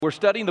We're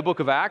studying the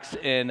book of Acts,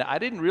 and I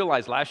didn't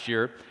realize last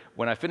year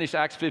when I finished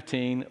Acts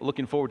 15,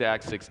 looking forward to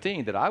Acts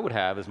 16, that I would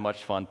have as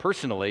much fun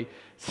personally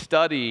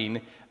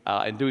studying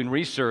and doing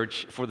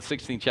research for the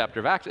 16th chapter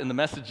of Acts. And the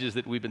messages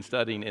that we've been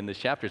studying in this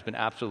chapter has been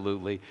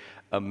absolutely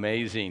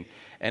amazing.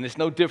 And it's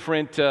no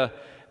different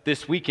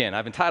this weekend.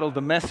 I've entitled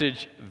the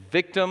message,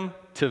 Victim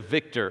to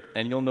Victor,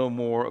 and you'll know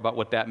more about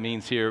what that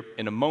means here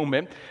in a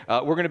moment.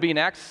 We're going to be in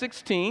Acts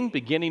 16,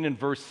 beginning in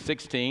verse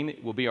 16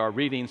 will be our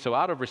reading. So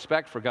out of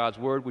respect for God's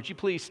word, would you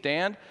please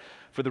stand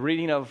for the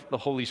reading of the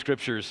Holy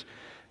Scriptures?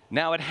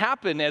 Now it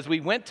happened as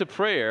we went to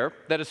prayer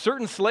that a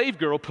certain slave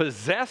girl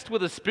possessed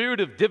with a spirit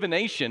of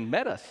divination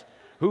met us,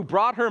 who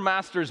brought her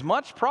masters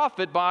much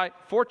profit by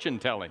fortune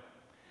telling.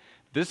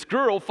 This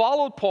girl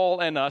followed Paul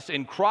and us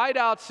and cried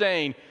out,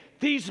 saying,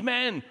 "These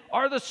men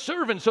are the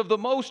servants of the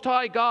Most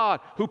High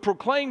God, who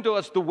proclaim to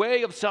us the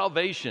way of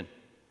salvation."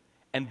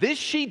 And this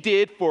she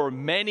did for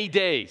many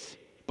days.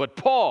 But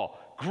Paul,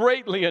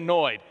 greatly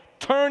annoyed,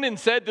 turned and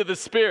said to the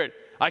spirit,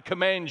 "I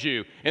command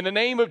you, in the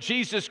name of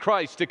Jesus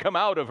Christ, to come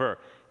out of her."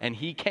 And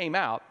he came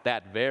out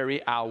that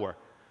very hour.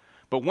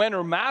 But when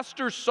her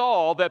masters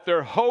saw that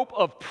their hope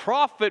of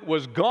profit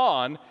was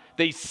gone,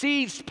 they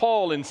seized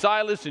Paul and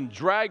Silas and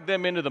dragged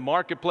them into the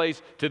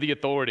marketplace to the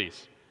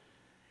authorities.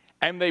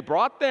 And they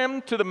brought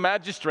them to the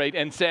magistrate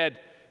and said,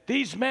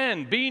 "These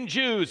men, being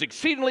Jews,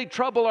 exceedingly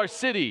trouble our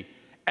city,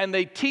 and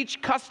they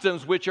teach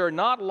customs which are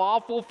not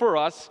lawful for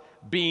us,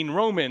 being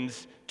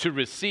Romans, to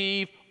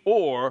receive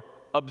or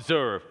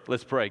observe."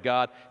 Let's pray.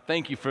 God,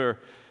 thank you for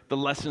the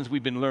lessons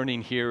we've been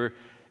learning here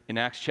in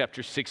Acts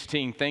chapter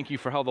 16. Thank you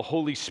for how the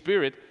Holy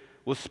Spirit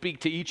will speak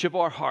to each of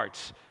our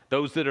hearts,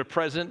 those that are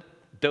present,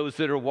 those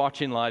that are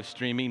watching live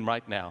streaming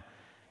right now.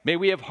 May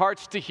we have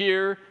hearts to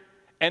hear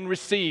and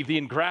receive the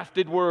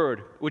engrafted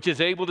word, which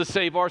is able to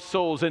save our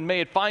souls, and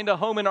may it find a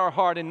home in our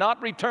heart and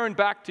not return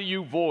back to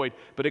you void,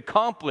 but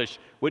accomplish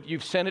what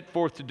you've sent it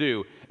forth to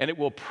do, and it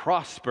will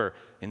prosper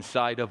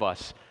inside of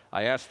us.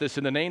 I ask this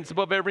in the names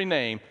above every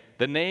name,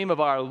 the name of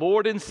our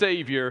Lord and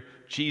Savior,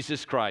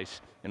 Jesus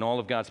Christ. And all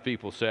of God's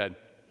people said,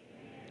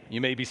 amen.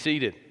 You may be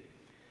seated.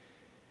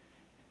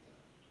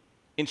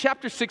 In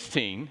chapter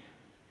 16,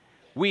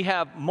 we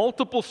have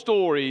multiple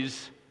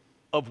stories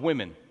of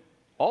women,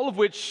 all of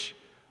which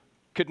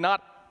could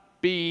not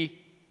be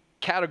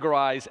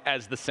categorized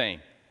as the same.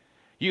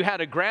 You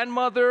had a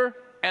grandmother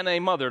and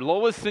a mother,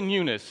 Lois and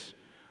Eunice,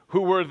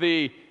 who were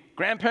the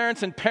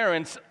grandparents and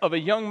parents of a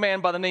young man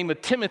by the name of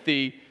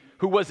Timothy,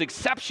 who was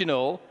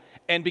exceptional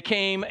and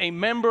became a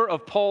member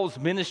of Paul's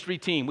ministry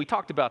team. We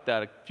talked about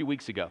that a few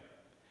weeks ago.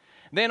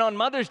 Then on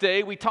Mother's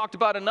Day, we talked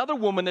about another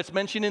woman that's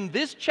mentioned in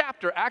this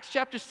chapter, Acts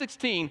chapter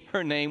 16.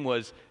 Her name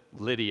was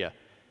Lydia.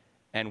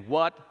 And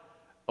what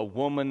a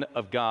woman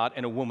of God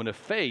and a woman of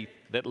faith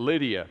that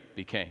Lydia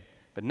became.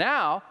 But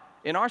now,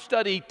 in our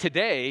study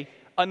today,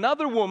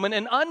 another woman,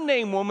 an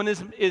unnamed woman,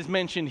 is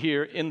mentioned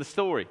here in the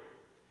story.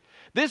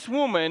 This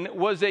woman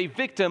was a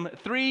victim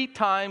 3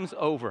 times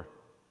over.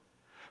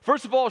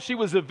 First of all, she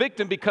was a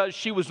victim because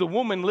she was a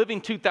woman living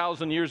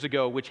 2,000 years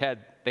ago,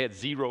 they had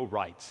zero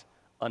rights,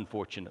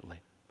 unfortunately.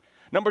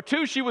 Number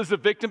 2, she was a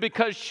victim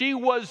because she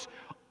was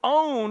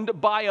owned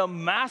by a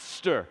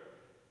master.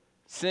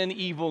 Sin,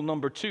 evil,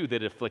 number 2,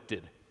 that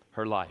afflicted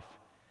her life.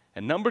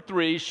 And number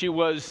 3, she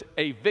was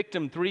a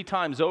victim 3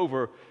 times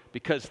over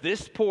because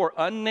this poor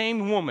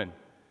unnamed woman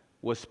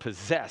was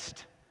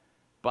possessed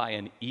by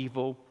an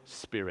evil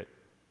spirit.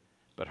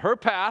 But her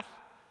path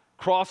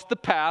crossed the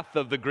path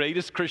of the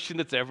greatest Christian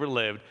that's ever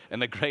lived and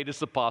the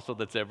greatest apostle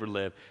that's ever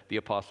lived, the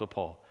Apostle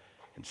Paul.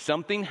 And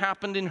something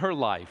happened in her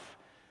life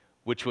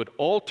which would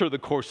alter the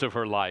course of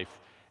her life,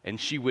 and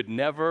she would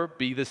never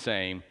be the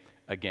same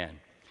again.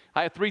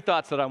 I have 3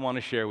 thoughts that I want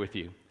to share with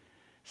you.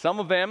 Some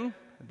of them,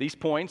 these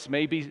points,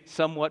 may be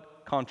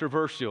somewhat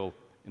controversial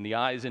in the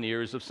eyes and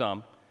ears of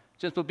some,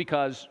 just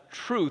because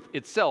truth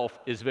itself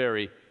is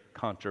very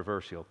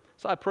controversial.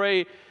 So I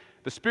pray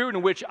the spirit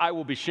in which I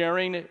will be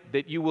sharing,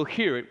 that you will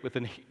hear it with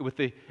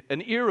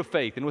an ear of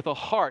faith and with a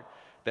heart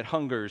that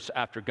hungers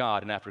after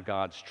God and after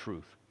God's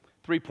truth.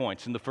 3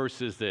 points, and the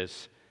first is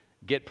this: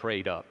 get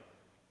prayed up.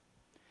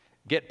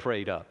 Get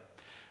prayed up.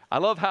 I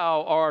love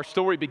how our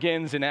story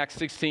begins in Acts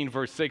 16,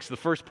 verse 6, the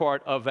first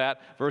part of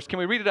that verse. Can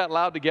we read it out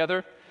loud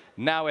together?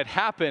 Now it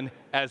happened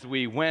as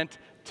we went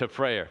to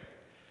prayer.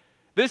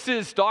 This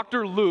is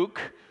Dr.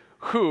 Luke,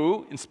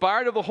 who,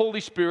 inspired of the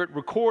Holy Spirit,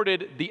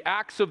 recorded the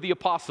Acts of the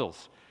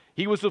Apostles.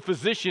 He was a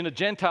physician, a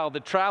Gentile,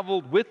 that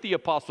traveled with the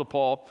Apostle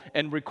Paul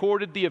and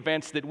recorded the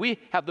events that we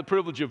have the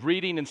privilege of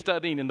reading and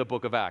studying in the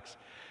book of Acts.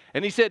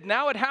 And he said,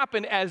 now it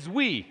happened as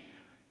we,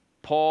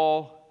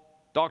 Paul,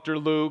 Dr.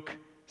 Luke,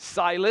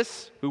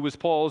 Silas, who was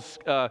Paul's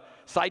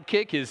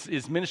sidekick,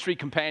 his ministry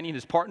companion,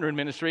 his partner in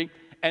ministry,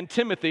 and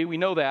Timothy, we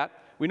know that.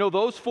 We know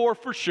those 4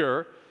 for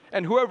sure,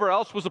 and whoever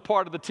else was a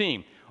part of the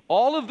team.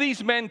 All of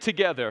these men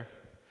together,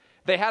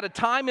 they had a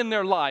time in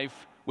their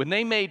life when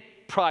they made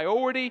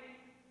priority,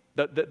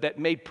 that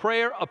made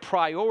prayer a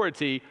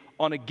priority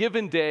on a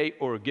given day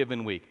or a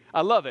given week.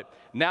 I love it.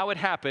 Now it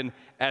happened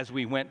as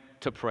we went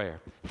to prayer.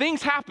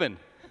 Things happen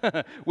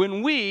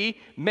when we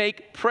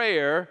make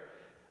prayer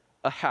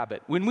a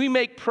habit, when we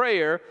make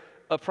prayer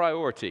a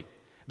priority.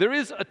 There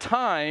is a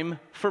time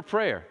for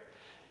prayer.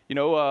 You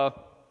know,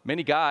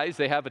 many guys,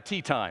 they have a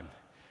tea time.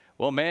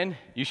 Well, men,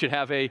 you should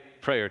have a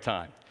prayer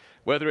time.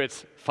 Whether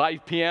it's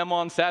 5 p.m.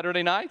 on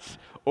Saturday nights,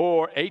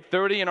 or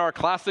 8:30 in our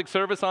classic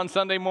service on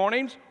Sunday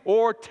mornings,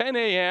 or 10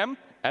 a.m.,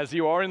 as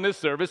you are in this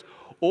service,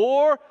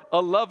 or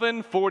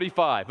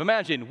 11:45.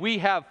 Imagine, we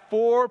have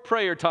 4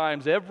 prayer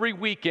times every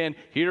weekend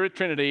here at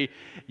Trinity.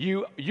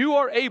 You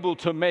are able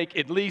to make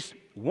at least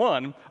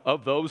one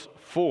of those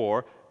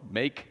 4.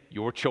 Make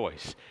your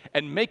choice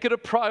and make it a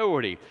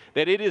priority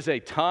that it is a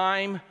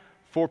time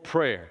for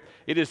prayer.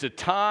 It is a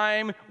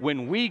time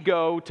when we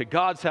go to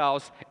God's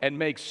house and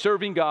make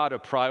serving God a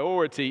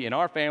priority in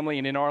our family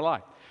and in our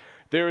life.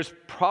 There is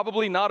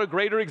probably not a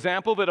greater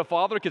example that a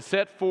father could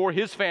set for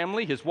his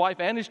family, his wife,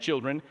 and his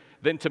children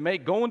than to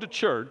make going to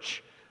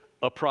church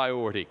a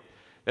priority.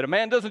 That a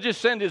man doesn't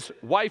just send his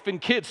wife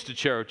and kids to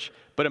church,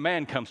 but a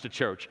man comes to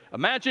church.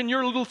 Imagine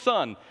your little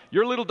son,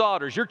 your little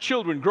daughters, your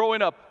children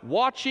growing up,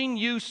 watching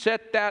you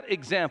set that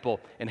example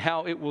and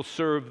how it will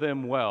serve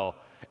them well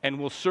and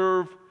will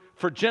serve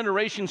for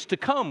generations to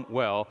come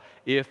well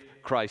if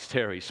Christ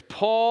tarries.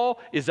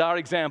 Paul is our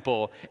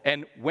example,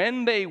 and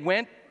when they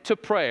went to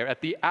prayer,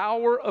 at the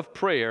hour of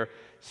prayer,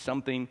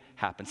 something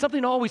happened.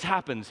 Something always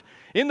happens.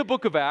 In the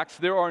book of Acts,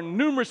 there are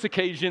numerous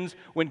occasions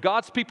when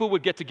God's people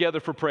would get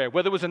together for prayer.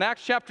 Whether it was in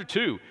Acts chapter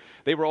 2,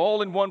 they were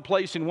all in one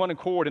place in one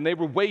accord, and they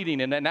were waiting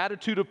in an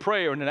attitude of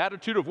prayer and an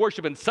attitude of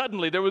worship, and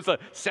suddenly there was a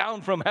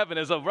sound from heaven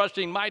as of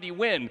rushing mighty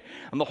wind,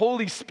 and the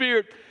Holy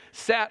Spirit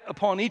sat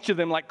upon each of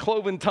them like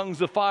cloven tongues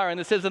of fire, and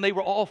it says, and they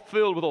were all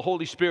filled with the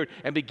Holy Spirit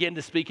and began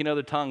to speak in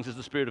other tongues as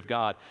the Spirit of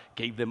God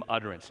gave them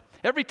utterance.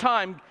 Every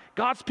time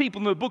God's people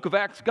in the book of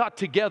Acts got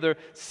together,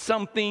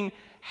 something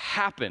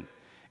happened.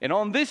 And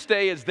on this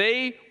day, as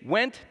they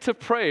went to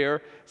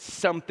prayer,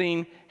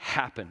 something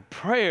happened.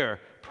 Prayer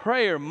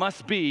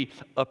must be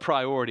a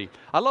priority.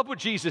 I love what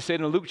Jesus said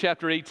in Luke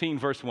chapter 18,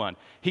 verse 1.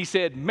 He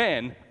said,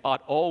 men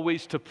ought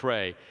always to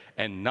pray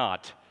and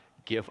not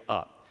give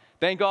up.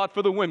 Thank God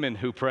for the women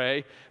who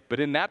pray, but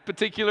in that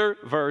particular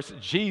verse,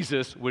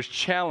 Jesus was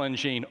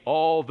challenging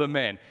all the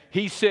men.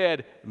 He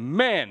said,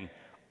 men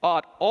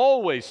ought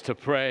always to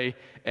pray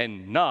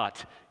and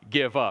not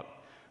give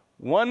up.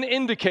 One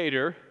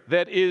indicator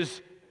that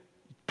is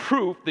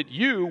proof that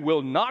you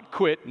will not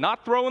quit,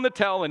 not throw in the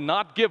towel, and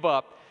not give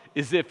up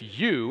is if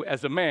you,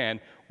 as a man,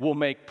 will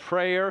make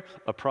prayer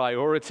a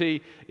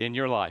priority in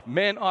your life.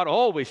 Men ought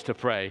always to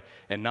pray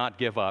and not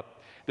give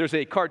up. There's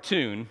a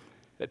cartoon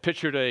that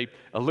pictured a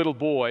little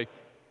boy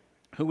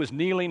who was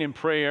kneeling in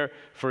prayer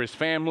for his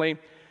family,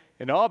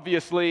 and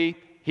obviously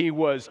he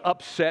was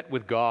upset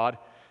with God.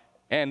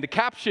 And the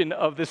caption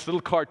of this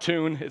little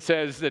cartoon, it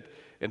says that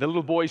the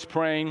little boy's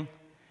praying,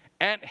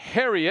 Aunt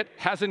Harriet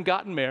hasn't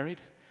gotten married,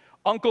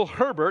 Uncle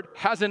Herbert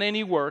hasn't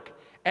any work,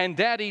 and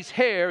Daddy's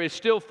hair is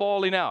still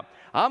falling out.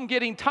 I'm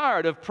getting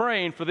tired of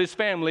praying for this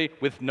family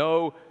with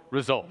no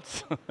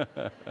results.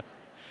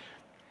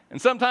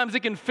 And sometimes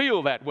it can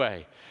feel that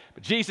way.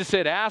 But Jesus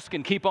said, ask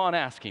and keep on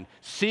asking.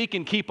 Seek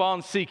and keep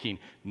on seeking.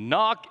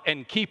 Knock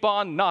and keep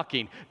on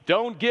knocking.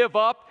 Don't give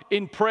up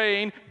in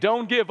praying.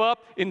 Don't give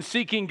up in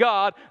seeking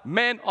God.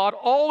 Men ought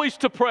always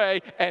to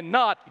pray and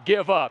not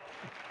give up.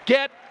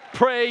 Get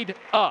prayed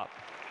up.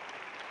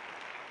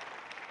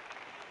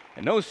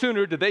 And no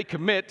sooner did they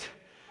commit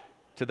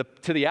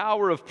to the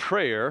hour of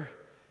prayer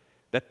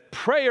that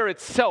prayer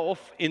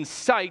itself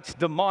incites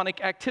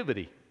demonic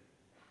activity.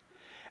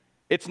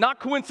 It's not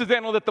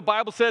coincidental that the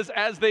Bible says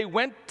as they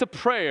went to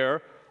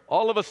prayer,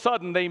 all of a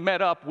sudden they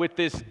met up with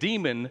this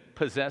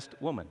demon-possessed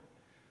woman.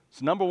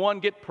 So number 1,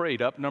 get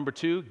prayed up. Number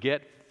 2,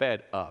 get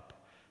fed up.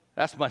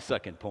 That's my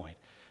second point.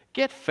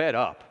 Get fed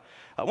up.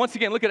 Once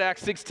again, look at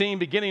Acts 16,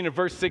 beginning of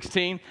verse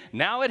 16.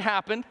 Now it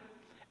happened,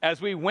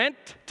 as we went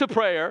to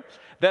prayer,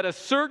 that a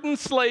certain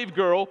slave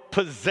girl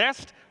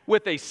possessed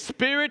with a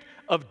spirit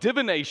of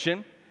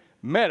divination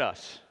met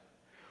us,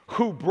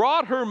 who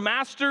brought her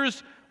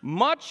masters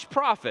much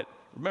profit.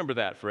 Remember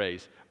that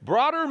phrase.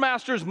 Brought her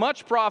masters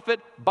much profit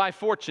by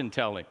fortune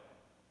telling.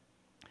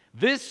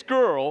 This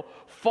girl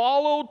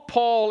followed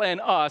Paul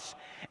and us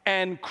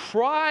and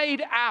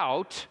cried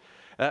out.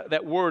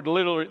 That word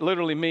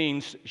literally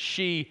means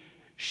she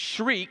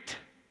shrieked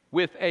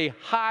with a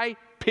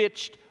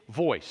high-pitched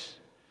voice.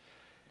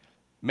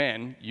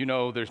 Men, you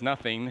know there's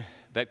nothing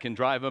that can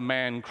drive a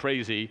man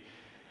crazy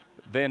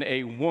than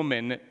a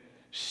woman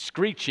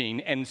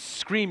screeching and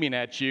screaming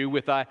at you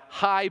with a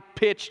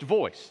high-pitched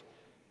voice.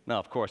 Now,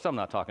 of course, I'm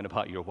not talking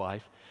about your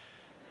wife.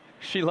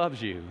 She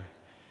loves you.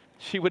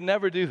 She would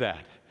never do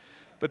that.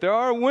 But there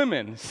are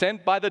women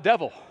sent by the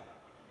devil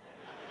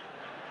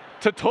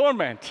to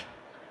torment.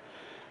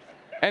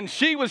 And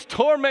she was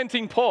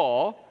tormenting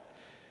Paul,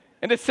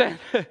 and it said,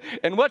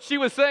 and what she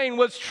was saying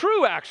was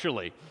true,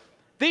 actually.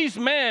 These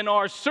men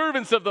are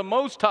servants of the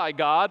Most High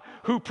God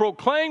who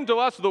proclaim to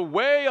us the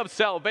way of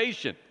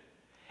salvation.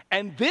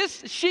 And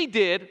this she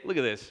did, look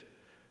at this,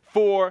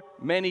 for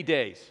many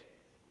days.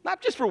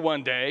 Not just for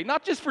one day,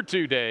 not just for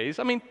 2 days.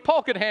 I mean,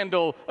 Paul could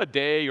handle a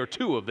day or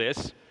two of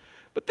this,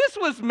 but this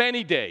was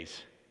many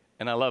days.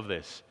 And I love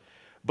this.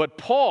 But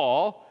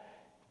Paul,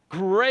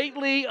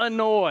 greatly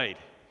annoyed,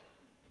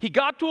 he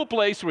got to a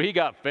place where he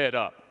got fed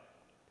up.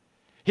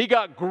 He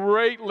got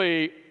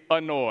greatly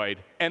annoyed.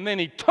 And then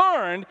he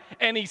turned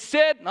and he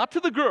said, not to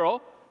the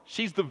girl,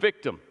 she's the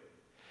victim.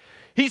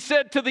 He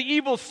said to the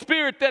evil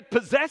spirit that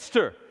possessed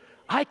her,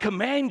 I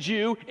command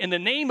you in the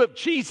name of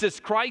Jesus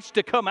Christ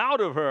to come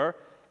out of her.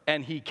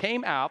 And he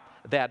came out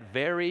that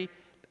very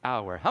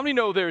hour. How many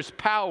know there's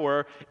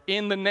power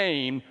in the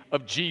name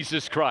of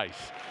Jesus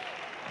Christ?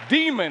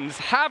 Demons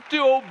have to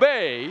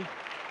obey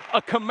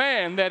a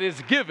command that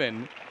is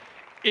given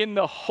in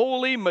the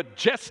holy,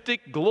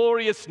 majestic,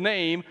 glorious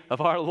name of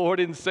our Lord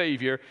and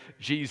Savior,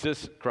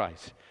 Jesus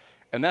Christ.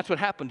 And that's what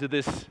happened to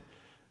this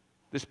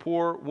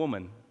poor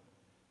woman,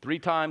 3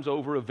 times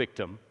over a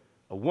victim,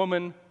 a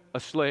woman, a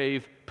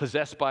slave,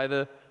 possessed by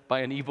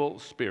an evil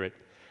spirit.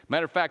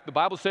 Matter of fact, the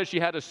Bible says she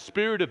had a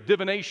spirit of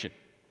divination.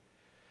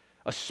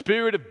 A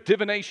spirit of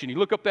divination. You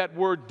look up that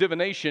word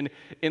divination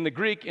in the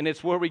Greek, and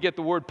it's where we get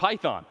the word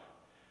python,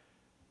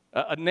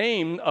 a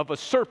name of a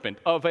serpent,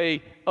 of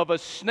a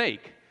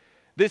snake.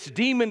 This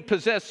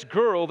demon-possessed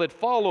girl that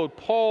followed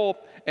Paul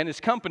and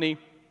his company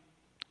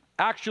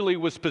actually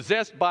was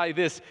possessed by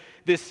this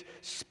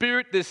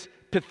spirit, this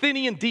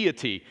Pythian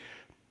deity.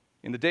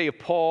 In the day of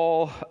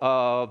Paul,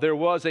 there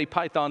was a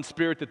python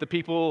spirit that the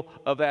people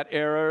of that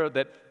era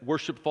that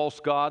worshiped false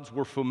gods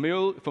were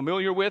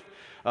familiar with.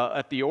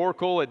 At the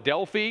oracle at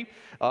Delphi,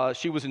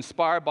 she was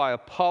inspired by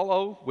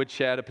Apollo, which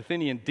had a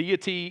Pythian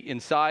deity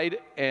inside,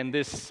 and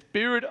this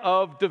spirit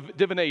of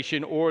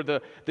divination, or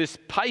this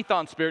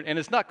python spirit, and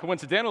it's not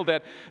coincidental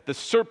that the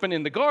serpent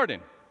in the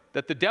garden,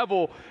 that the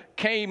devil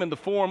came in the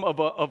form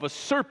of a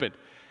serpent,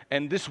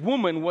 and this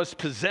woman was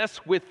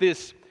possessed with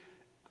this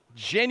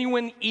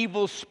genuine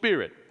evil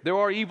spirit. There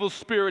are evil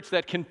spirits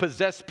that can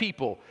possess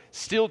people.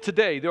 Still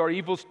today, there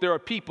are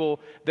people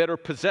that are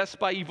possessed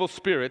by evil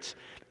spirits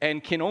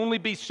and can only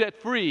be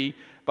set free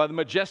by the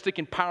majestic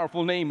and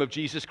powerful name of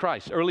Jesus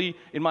Christ. Early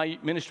in my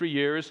ministry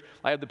years,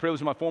 I had the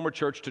privilege in my former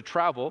church to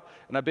travel,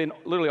 and I've been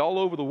literally all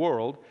over the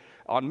world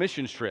on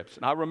missions trips.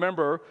 And I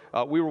remember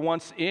we were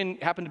once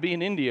happened to be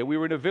in India. We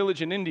were in a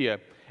village in India,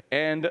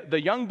 and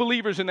the young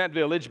believers in that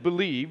village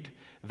believed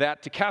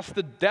that to cast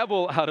the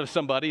devil out of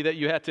somebody, that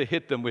you had to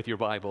hit them with your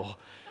Bible.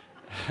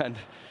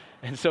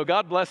 And so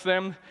God bless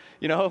them.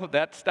 You know,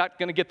 that's not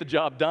going to get the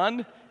job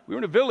done. We were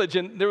in a village,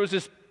 and there was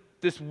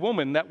this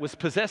woman that was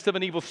possessed of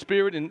an evil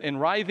spirit and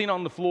writhing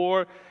on the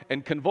floor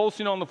and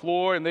convulsing on the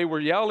floor, and they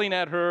were yelling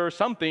at her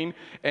something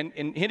and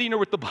hitting her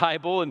with the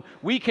Bible. And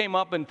we came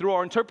up and through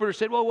our interpreter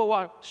said,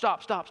 whoa,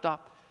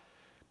 stop.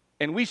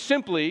 And we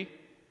simply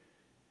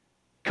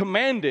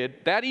commanded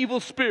that evil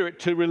spirit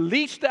to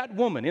release that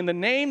woman in the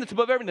name that's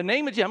above everything, the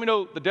name of Jesus. I mean,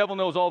 know the devil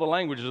knows all the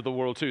languages of the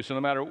world too, so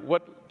no matter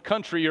what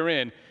country you're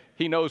in,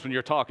 he knows when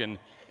you're talking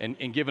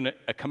and giving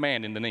a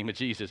command in the name of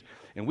Jesus.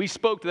 And we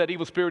spoke to that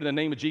evil spirit in the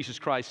name of Jesus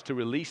Christ to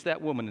release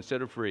that woman and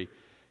set her free.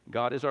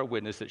 God is our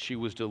witness that she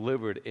was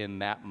delivered in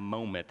that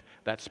moment.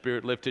 That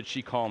spirit lifted,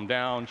 she calmed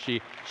down,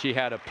 she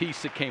had a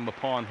peace that came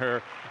upon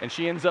her, and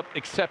she ends up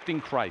accepting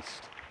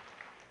Christ.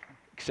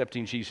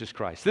 Accepting Jesus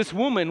Christ. This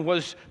woman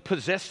was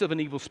possessed of an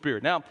evil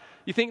spirit. Now,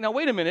 you think,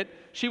 wait a minute,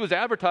 she was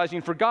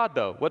advertising for God,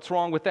 though. What's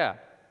wrong with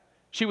that?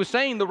 She was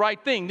saying the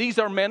right thing. These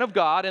are men of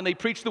God, and they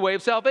preach the way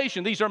of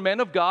salvation. These are men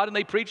of God, and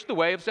they preach the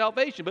way of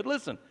salvation. But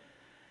listen,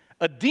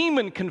 a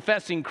demon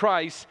confessing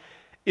Christ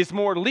is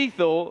more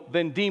lethal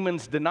than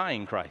demons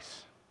denying Christ.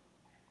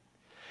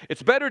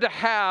 It's better to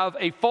have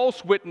a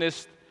false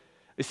witness.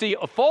 You see,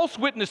 a false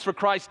witness for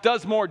Christ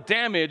does more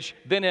damage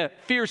than a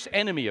fierce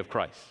enemy of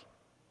Christ.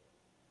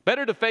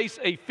 Better to face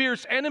a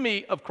fierce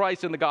enemy of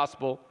Christ in the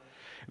gospel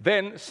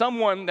than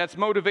someone that's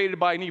motivated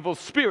by an evil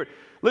spirit.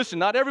 Listen,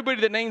 not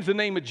everybody that names the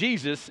name of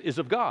Jesus is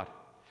of God.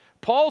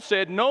 Paul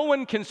said, no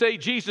one can say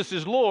Jesus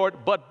is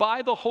Lord but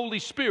by the Holy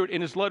Spirit.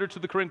 In his letter to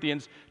the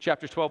Corinthians,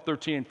 chapters 12,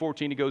 13, and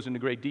 14, he goes into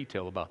great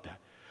detail about that.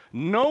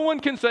 No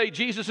one can say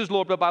Jesus is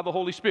Lord but by the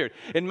Holy Spirit.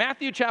 In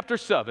Matthew chapter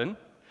 7,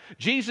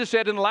 Jesus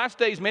said, in the last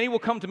days, many will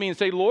come to me and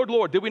say, Lord,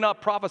 Lord, did we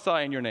not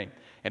prophesy in your name?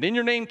 And in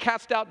your name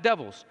cast out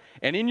devils,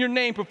 and in your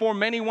name perform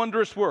many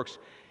wondrous works.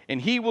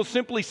 And he will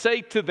simply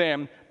say to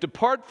them,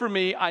 depart from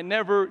me, I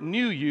never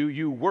knew you,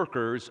 you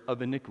workers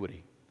of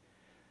iniquity.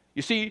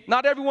 You see,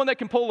 not everyone that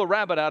can pull a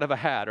rabbit out of a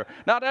hat, or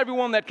not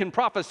everyone that can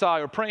prophesy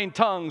or pray in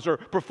tongues or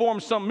perform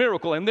some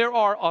miracle. And there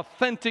are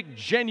authentic,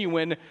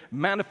 genuine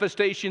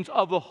manifestations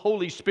of the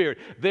Holy Spirit.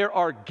 There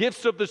are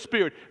gifts of the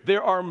Spirit.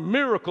 There are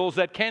miracles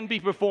that can be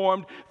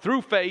performed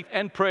through faith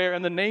and prayer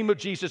in the name of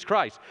Jesus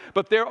Christ.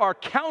 But there are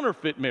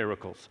counterfeit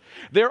miracles.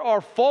 There are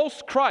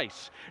false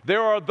Christs.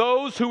 There are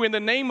those who in the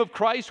name of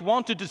Christ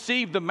want to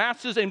deceive the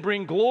masses and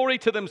bring glory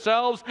to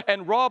themselves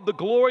and rob the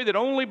glory that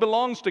only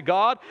belongs to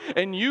God.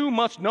 And you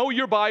must know know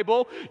your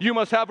Bible. You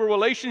must have a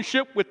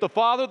relationship with the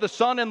Father, the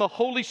Son, and the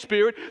Holy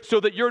Spirit so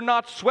that you're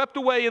not swept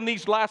away in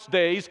these last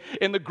days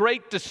in the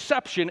great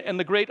deception and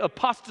the great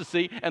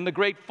apostasy and the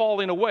great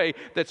falling away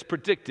that's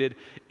predicted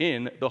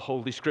in the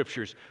Holy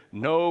Scriptures.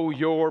 Know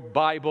your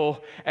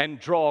Bible and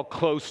draw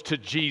close to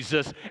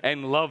Jesus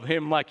and love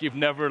Him like you've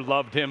never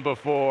loved Him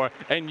before,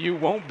 and you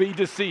won't be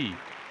deceived.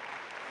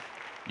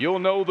 You'll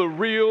know the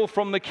real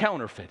from the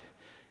counterfeit.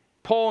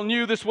 Paul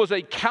knew this was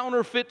a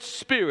counterfeit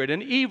spirit,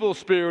 an evil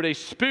spirit, a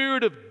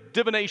spirit of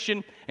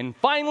divination, and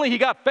finally he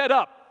got fed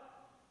up.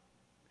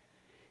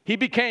 He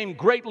became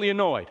greatly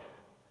annoyed.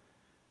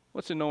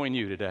 What's annoying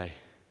you today?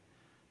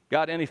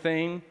 Got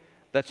anything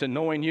that's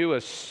annoying you,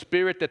 a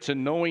spirit that's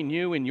annoying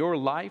you in your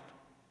life?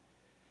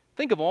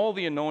 Think of all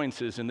the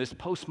annoyances in this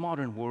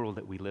postmodern world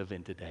that we live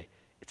in today.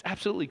 It's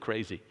absolutely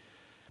crazy.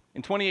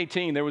 In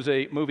 2018, there was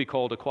a movie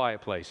called A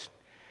Quiet Place.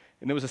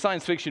 And it was a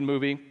science fiction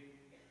movie,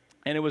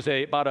 and it was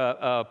about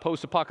a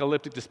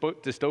post-apocalyptic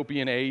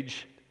dystopian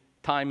age,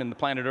 time in the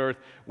planet Earth,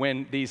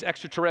 when these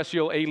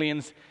extraterrestrial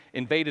aliens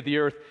invaded the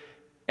Earth,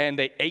 and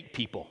they ate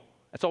people.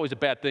 That's always a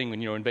bad thing when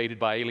you're invaded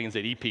by aliens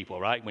that eat people,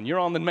 right? When you're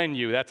on the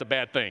menu, that's a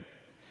bad thing.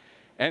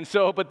 And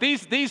so, but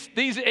these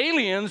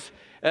aliens,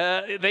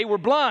 they were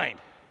blind,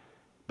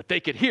 but they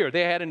could hear.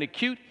 They had an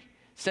acute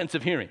sense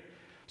of hearing.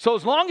 So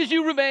as long as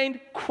you remained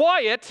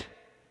quiet,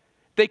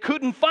 they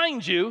couldn't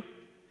find you.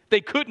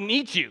 They couldn't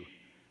eat you.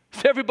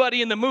 So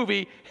everybody in the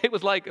movie, it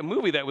was like a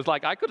movie that was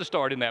like, I could have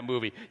starred in that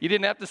movie. You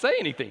didn't have to say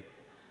anything.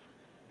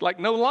 Like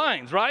no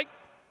lines, right?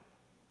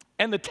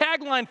 And the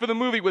tagline for the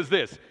movie was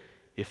this: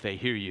 if they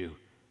hear you,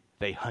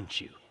 they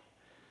hunt you.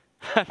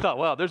 I thought,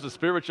 wow, there's a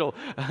spiritual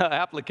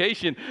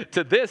application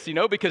to this,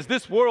 because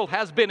this world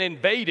has been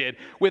invaded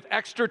with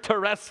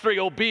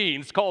extraterrestrial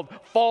beings called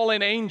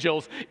fallen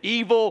angels,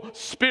 evil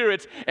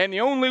spirits, and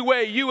the only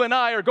way you and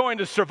I are going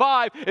to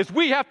survive is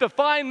we have to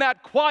find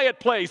that quiet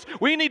place.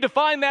 We need to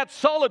find that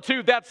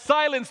solitude, that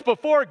silence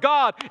before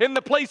God in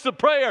the place of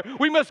prayer.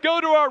 We must go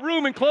to our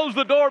room and close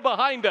the door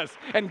behind us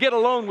and get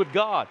alone with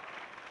God.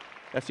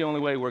 That's the only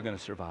way we're going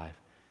to survive,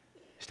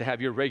 is to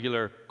have your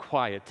regular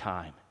quiet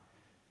time.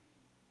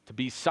 To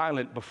be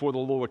silent before the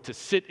Lord, to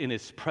sit in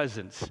His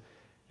presence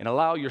and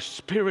allow your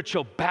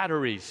spiritual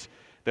batteries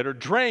that are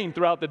drained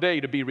throughout the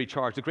day to be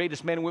recharged. The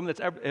greatest men and women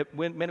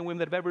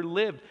that have ever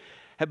lived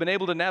have been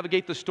able to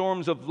navigate the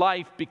storms of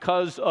life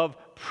because of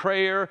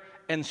prayer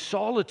and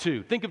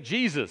solitude. Think of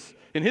Jesus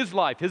in His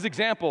life, His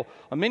example.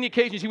 On many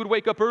occasions, He would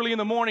wake up early in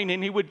the morning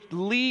and He would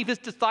leave His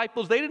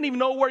disciples. They didn't even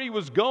know where He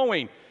was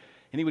going.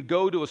 And He would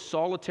go to a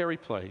solitary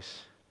place,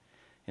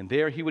 and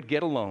there He would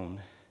get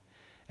alone,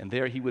 and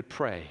there He would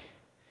pray.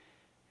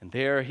 And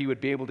there He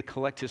would be able to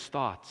collect His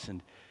thoughts,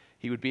 and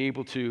He would be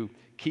able to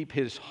keep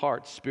His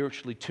heart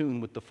spiritually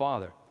tuned with the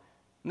Father.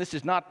 And this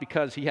is not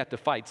because He had to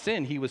fight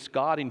sin. He was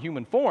God in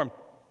human form.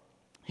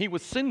 He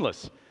was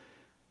sinless.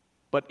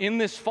 But in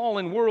this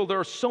fallen world, there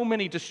are so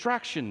many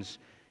distractions.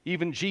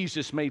 Even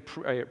Jesus made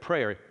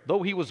prayer.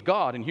 Though He was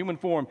God in human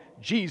form,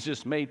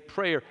 Jesus made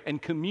prayer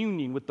and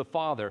communion with the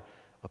Father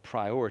a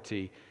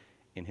priority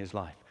in His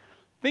life.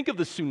 Think of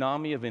the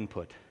tsunami of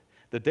input,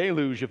 the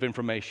deluge of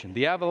information,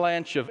 the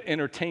avalanche of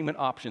entertainment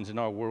options in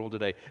our world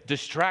today.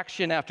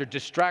 Distraction after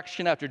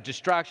distraction after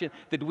distraction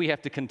that we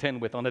have to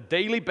contend with on a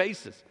daily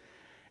basis.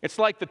 It's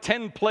like the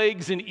 10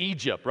 plagues in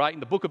Egypt, right, in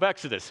the book of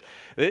Exodus.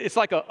 It's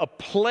like a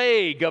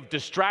plague of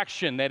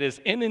distraction that is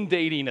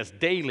inundating us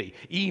daily.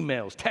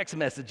 Emails, text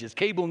messages,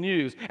 cable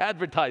news,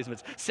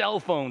 advertisements, cell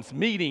phones,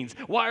 meetings,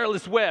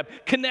 wireless web,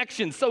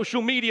 connections,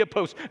 social media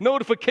posts,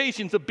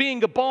 notifications of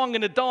being a bong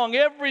and a dong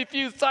every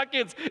few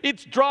seconds.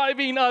 It's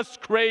driving us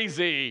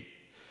crazy.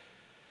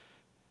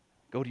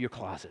 Go to your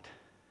closet.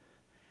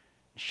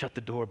 Shut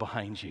the door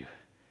behind you.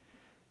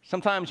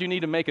 Sometimes you need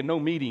to make a no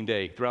meeting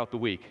day throughout the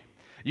week.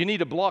 You need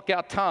to block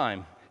out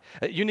time.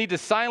 You need to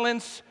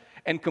silence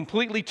and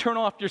completely turn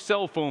off your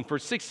cell phone for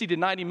 60 to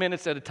 90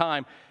 minutes at a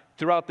time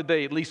throughout the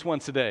day, at least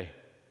once a day.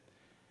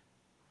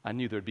 I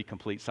knew there'd be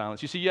complete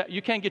silence. You see,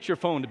 you can't get your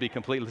phone to be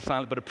completely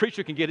silent, but a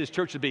preacher can get his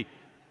church to be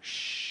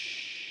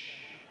shh.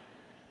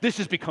 This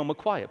has become a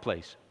quiet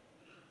place.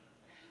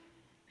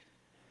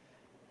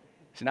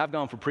 See, now I've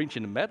gone from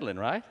preaching to meddling,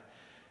 right?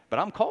 But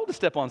I'm called to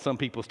step on some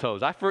people's toes.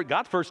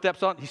 God first He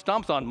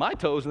stomps on my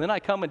toes, and then I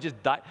come and just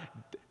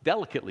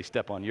delicately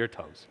step on your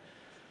toes.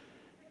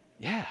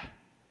 Yeah.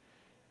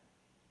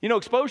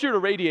 Exposure to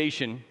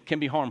radiation can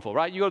be harmful,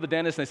 right? You go to the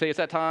dentist and they say, it's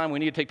that time, we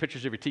need to take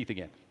pictures of your teeth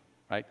again,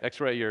 right?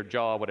 X-ray your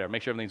jaw, whatever,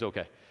 make sure everything's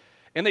okay.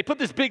 And they put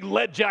this big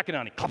lead jacket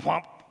on you,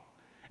 clomp,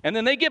 and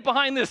then they get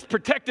behind this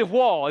protective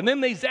wall, and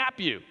then they zap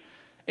you.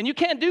 And you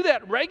can't do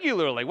that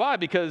regularly. Why?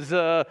 Because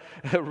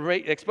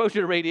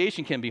exposure to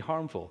radiation can be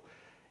harmful.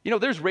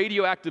 There's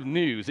radioactive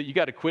news that you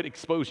got to quit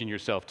exposing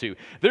yourself to.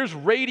 There's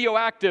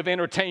radioactive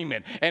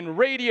entertainment and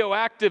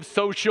radioactive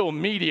social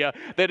media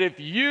that if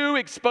you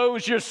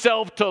expose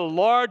yourself to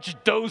large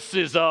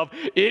doses of,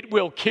 it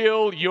will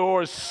kill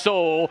your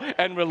soul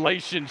and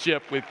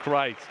relationship with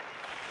Christ.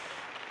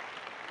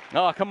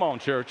 Oh, come on,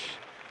 church.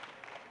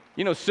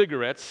 You know,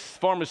 cigarettes,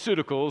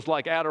 pharmaceuticals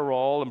like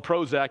Adderall and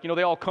Prozac,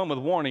 they all come with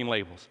warning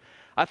labels.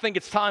 I think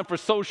it's time for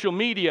social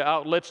media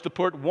outlets to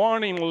put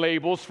warning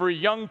labels for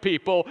young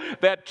people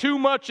that too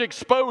much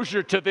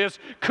exposure to this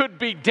could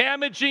be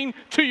damaging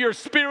to your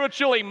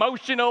spiritual,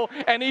 emotional,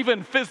 and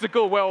even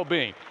physical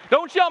well-being.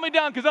 Don't shout me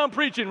down because I'm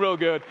preaching real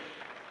good,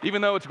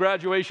 even though it's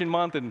graduation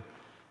month and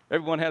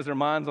everyone has their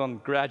minds on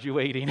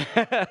graduating.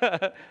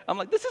 I'm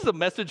like, this is a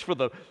message for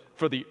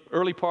the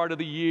early part of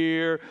the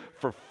year,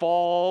 for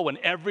fall, when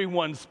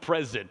everyone's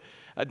present.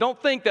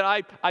 Don't think that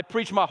I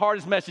preach my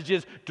hardest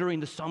messages during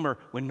the summer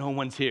when no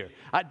one's here.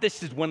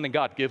 This is when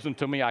God gives them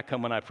to me. I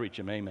come and I preach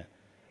them. Amen.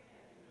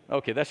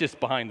 Okay, that's just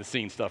behind the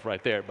scenes stuff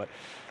right there. But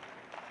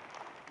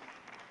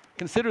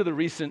consider the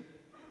recent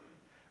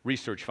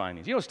research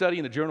findings. A study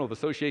in the Journal of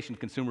Association of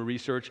Consumer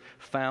Research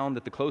found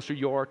that the closer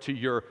you are to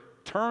your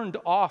turned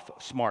off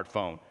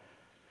smartphone,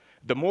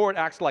 the more it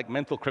acts like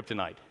mental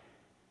kryptonite.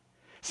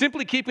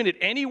 Simply keeping it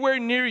anywhere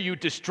near you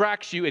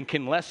distracts you and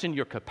can lessen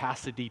your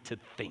capacity to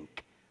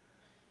think.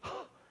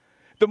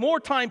 The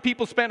more time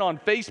people spent on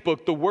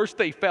Facebook, the worse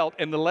they felt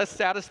and the less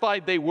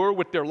satisfied they were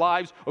with their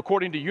lives,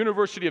 according to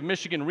University of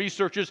Michigan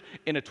researchers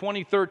in a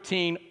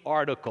 2013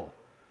 article.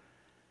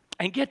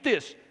 And get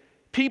this,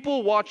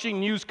 people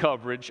watching news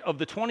coverage of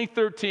the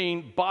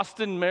 2013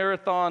 Boston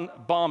Marathon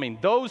bombing,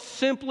 those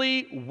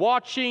simply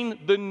watching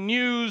the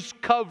news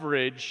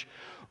coverage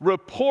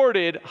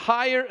reported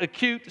higher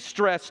acute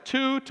stress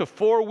 2 to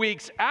 4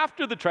 weeks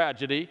after the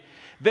tragedy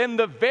than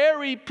the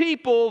very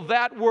people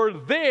that were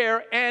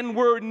there and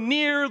were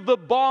near the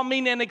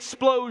bombing and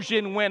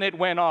explosion when it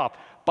went off,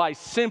 by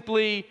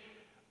simply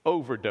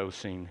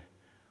overdosing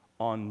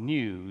on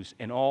news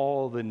and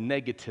all the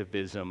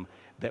negativism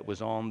that was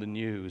on the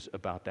news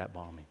about that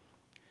bombing.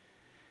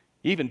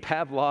 Even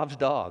Pavlov's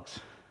dogs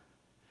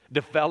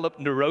develop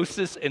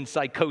neurosis and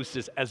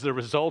psychosis as a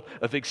result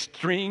of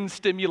extreme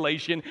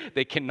stimulation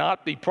that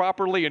cannot be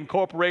properly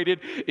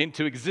incorporated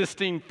into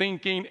existing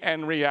thinking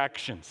and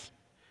reactions.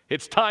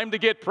 It's time to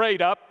get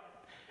prayed up.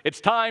 It's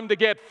time to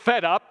get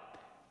fed up.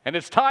 And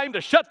it's time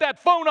to shut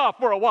that phone off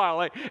for a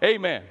while.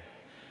 Amen.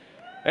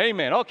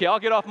 Amen. Okay, I'll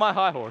get off my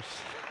high horse.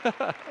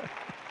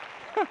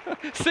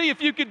 See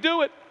if you could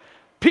do it.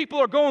 People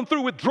are going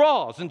through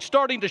withdrawals and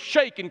starting to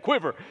shake and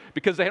quiver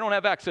because they don't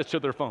have access to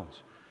their phones.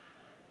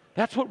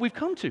 That's what we've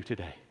come to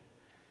today.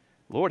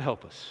 Lord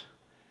help us.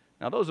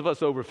 Now, those of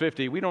us over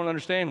 50, we don't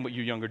understand what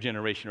you younger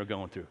generation are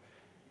going through.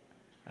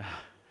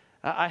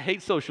 I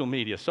hate social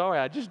media. Sorry,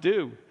 I just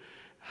do.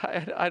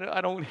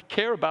 I don't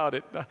care about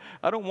it.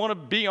 I don't want to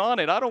be on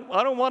it. I don't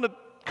want to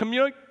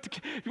communicate.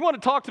 If you want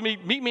to talk to me,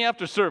 meet me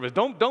after service.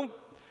 Don't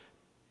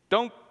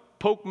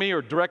poke me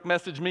or direct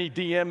message me,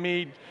 DM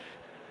me,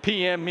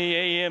 PM me,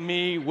 AM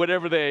me,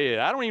 whatever they.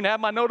 I don't even have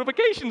my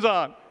notifications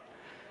on.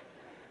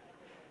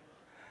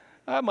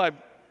 I have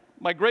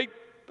my great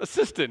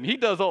assistant. He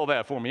does all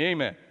that for me.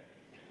 Amen.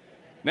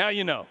 Now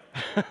you know.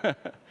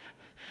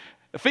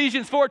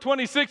 Ephesians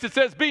 4:26, it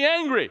says, be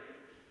angry.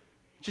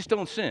 Just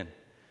don't sin.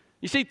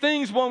 You see,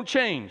 things won't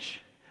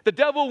change. The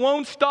devil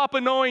won't stop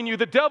annoying you.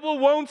 The devil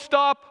won't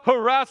stop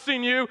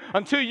harassing you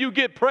until you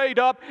get prayed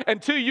up,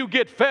 until you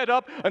get fed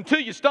up, until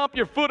you stomp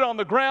your foot on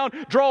the ground,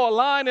 draw a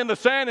line in the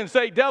sand and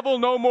say, devil,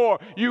 no more.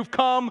 You've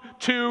come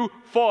too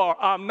far.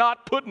 I'm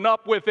not putting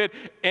up with it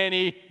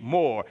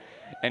anymore.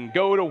 And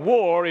go to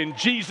war in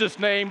Jesus'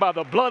 name by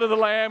the blood of the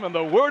Lamb and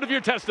the word of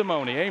your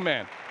testimony.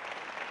 Amen.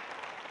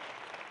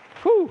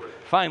 Whew.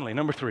 Finally,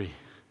 number 3.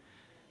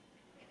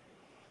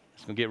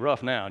 It's going to get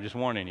rough now, I'm just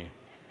warning you.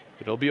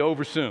 It'll be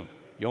over soon.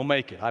 You'll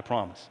make it, I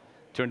promise.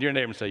 Turn to your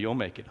neighbor and say, you'll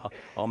make it.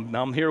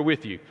 I'm here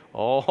with you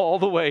all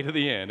the way to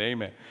the end.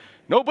 Amen.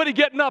 Nobody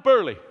getting up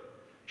early.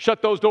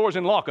 Shut those doors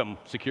and lock them,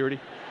 security.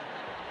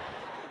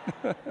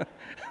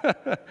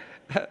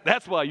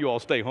 That's why you all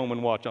stay home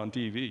and watch on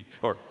TV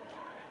or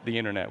the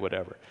internet,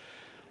 whatever.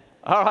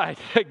 All right,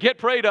 get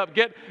prayed up,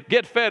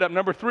 get fed up.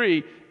 Number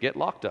 3, get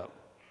locked up.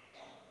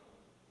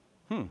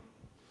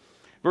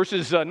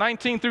 Verses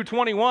 19 through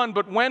 21,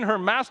 but when her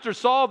master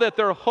saw that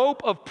their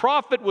hope of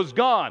profit was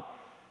gone.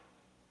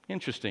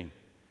 Interesting.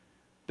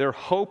 Their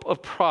hope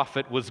of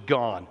profit was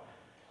gone.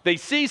 They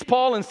seized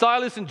Paul and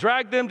Silas and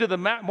dragged them to the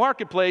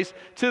marketplace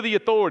to the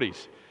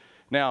authorities.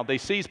 Now, they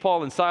seized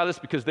Paul and Silas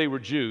because they were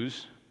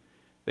Jews.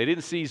 They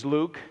didn't seize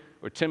Luke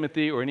or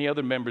Timothy or any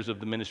other members of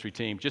the ministry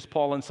team, just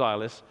Paul and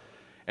Silas.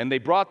 And they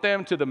brought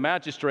them to the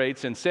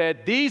magistrates and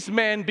said, these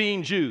men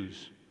being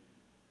Jews.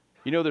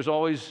 There's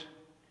always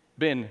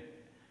been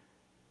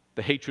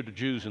the hatred of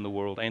Jews in the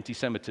world.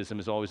 Anti-Semitism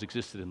has always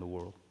existed in the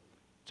world.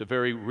 It's a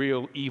very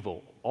real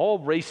evil. All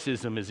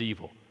racism is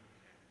evil.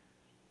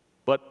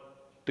 But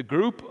the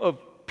group of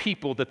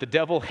people that the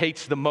devil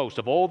hates the most,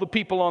 of all the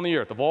people on the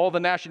earth, of all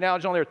the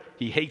nationalities on the earth,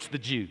 he hates the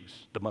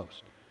Jews the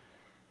most.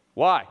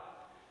 Why?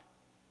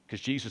 Because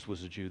Jesus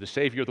was a Jew. The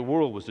Savior of the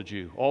world was a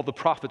Jew. All the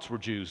prophets were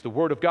Jews. The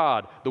Word of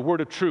God, the Word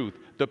of truth,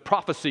 the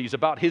prophecies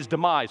about His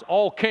demise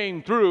all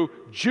came through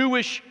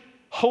Jewish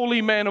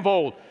holy men of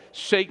old.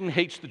 Satan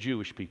hates the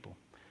Jewish people.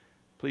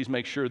 Please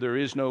make sure there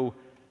is no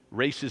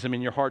racism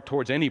in your heart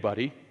towards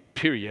anybody,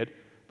 period,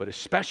 but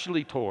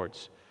especially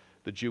towards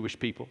the Jewish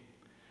people.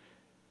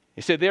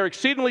 He said, "They are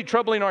exceedingly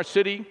troubling our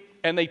city,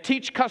 and they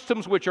teach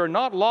customs which are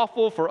not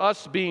lawful for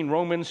us, being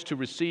Romans, to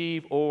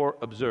receive or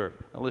observe."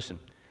 Now listen,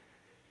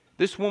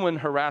 this woman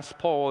harassed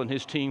Paul and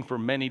his team for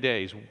many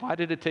days. Why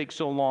did it take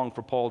so long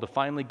for Paul to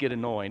finally get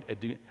annoyed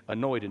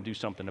and do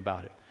something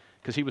about it?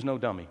 Because he was no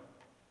dummy.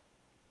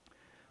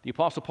 The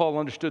Apostle Paul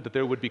understood that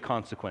there would be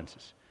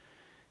consequences.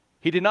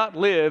 He did not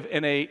live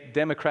in a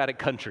democratic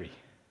country.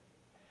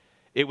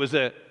 It was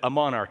a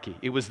monarchy.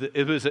 It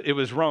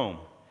was Rome.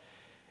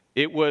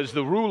 It was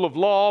the rule of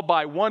law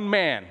by one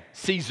man,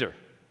 Caesar.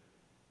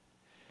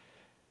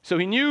 So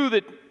he knew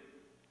that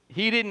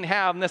he didn't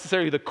have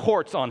necessarily the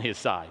courts on his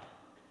side.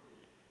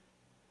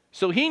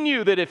 So he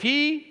knew that if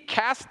he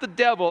cast the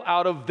devil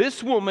out of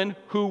this woman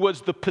who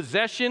was the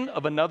possession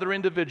of another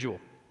individual,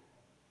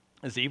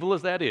 as evil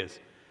as that is,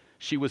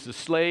 she was a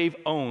slave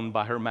owned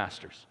by her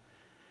masters.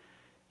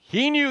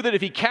 He knew that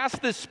if he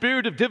cast this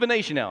spirit of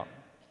divination out,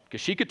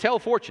 because she could tell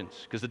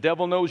fortunes, because the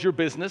devil knows your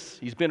business.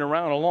 He's been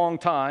around a long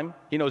time.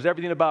 He knows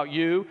everything about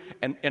you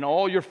and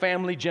all your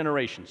family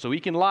generations. So he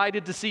can lie to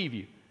deceive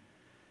you.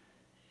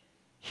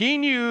 He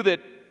knew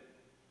that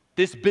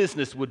this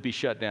business would be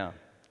shut down.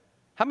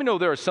 How many know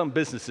there are some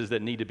businesses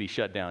that need to be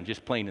shut down,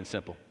 just plain and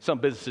simple? Some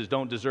businesses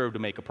don't deserve to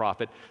make a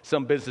profit.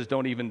 Some businesses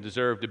don't even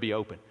deserve to be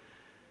open.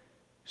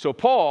 So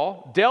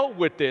Paul dealt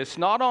with this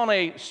not on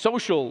a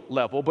social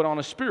level, but on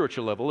a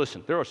spiritual level.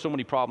 Listen, there are so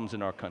many problems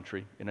in our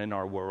country and in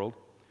our world.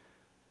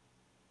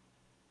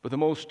 But the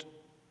most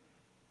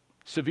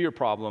severe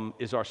problem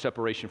is our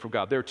separation from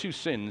God. There are two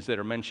sins that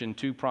are mentioned,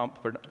 two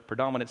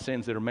predominant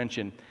sins that are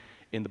mentioned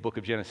in the book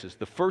of Genesis.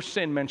 The first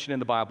sin mentioned in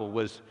the Bible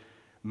was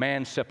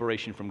man's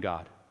separation from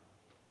God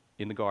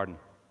in the garden,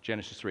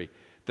 Genesis 3.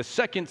 The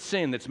second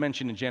sin that's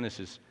mentioned in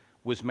Genesis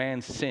was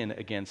man's sin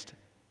against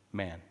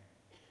man,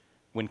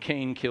 when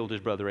Cain killed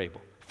his brother Abel.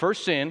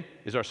 First sin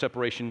is our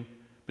separation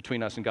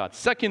between us and God.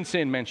 Second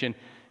sin mentioned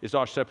is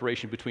our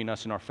separation between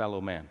us and our fellow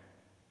man.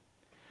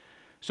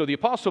 So the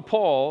Apostle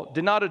Paul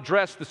did not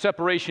address the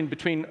separation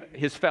between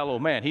his fellow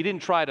man. He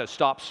didn't try to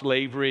stop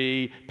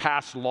slavery,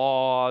 pass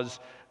laws.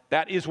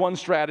 That is one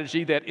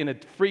strategy that in a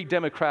free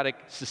democratic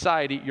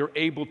society you're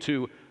able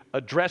to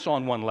address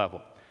on one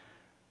level.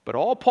 But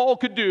all Paul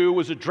could do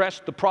was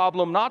address the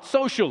problem not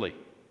socially,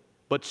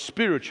 but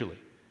spiritually.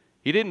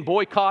 He didn't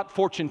boycott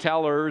fortune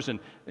tellers and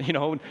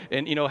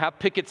have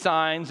picket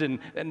signs and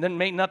then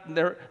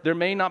there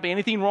may not be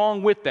anything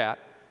wrong with that.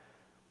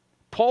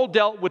 Paul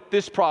dealt with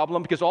this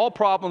problem because all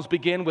problems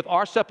begin with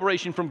our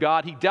separation from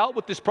God. He dealt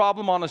with this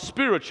problem on a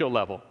spiritual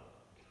level.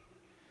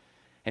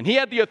 And he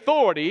had the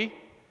authority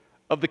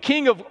of the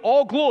King of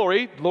all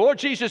glory, Lord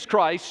Jesus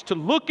Christ, to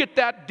look at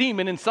that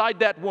demon inside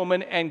that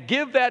woman and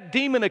give that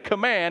demon a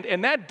command,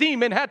 and that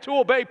demon had to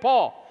obey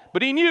Paul.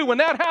 But he knew when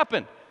that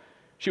happened,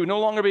 she would no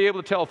longer be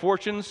able to tell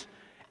fortunes,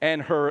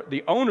 and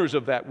the owners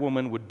of that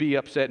woman would be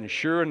upset, and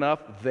sure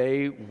enough,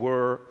 they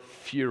were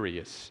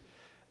furious.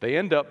 They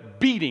end up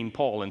beating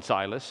Paul and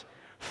Silas,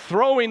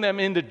 throwing them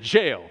into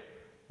jail.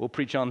 We'll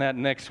preach on that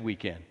next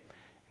weekend.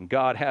 And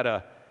God had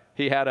a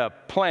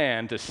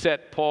plan to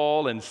set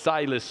Paul and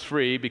Silas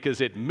free,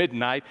 because at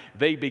midnight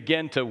they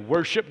began to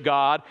worship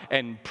God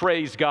and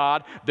praise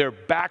God. Their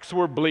backs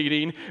were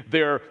bleeding,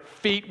 their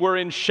feet were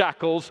in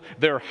shackles,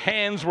 their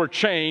hands were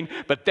chained,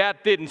 but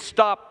that didn't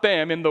stop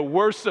them in the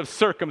worst of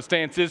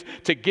circumstances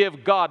to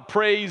give God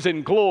praise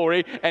and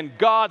glory. And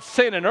God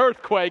sent an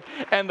earthquake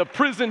and the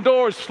prison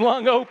doors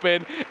flung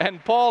open,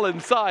 and Paul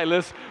and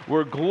Silas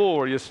were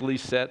gloriously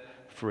set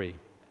free.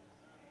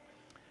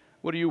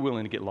 What are you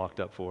willing to get locked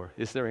up for?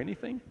 Is there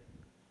anything?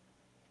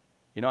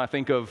 I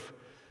think of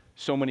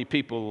so many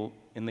people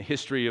in the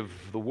history of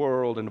the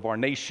world and of our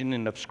nation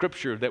and of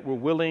Scripture that were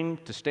willing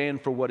to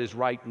stand for what is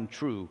right and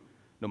true,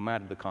 no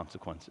matter the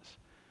consequences.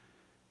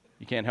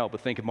 You can't help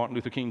but think of Martin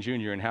Luther King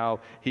Jr. and how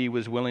he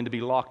was willing to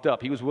be locked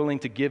up. He was willing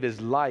to give his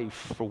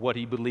life for what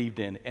he believed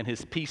in, and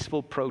his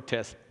peaceful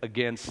protest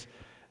against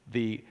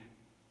the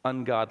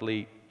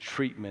ungodly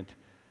treatment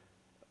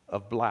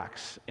of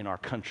blacks in our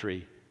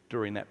country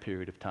during that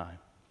period of time.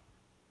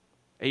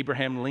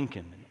 Abraham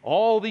Lincoln, and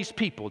all these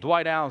people,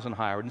 Dwight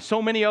Eisenhower, and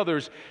so many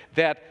others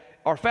that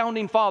our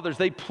founding fathers,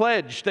 they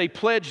pledged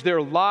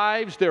their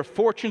lives, their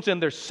fortunes,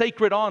 and their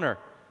sacred honor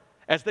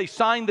as they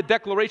signed the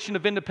Declaration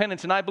of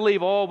Independence. And I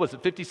believe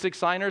 56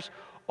 signers?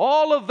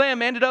 All of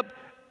them ended up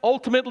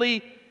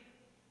ultimately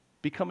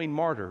becoming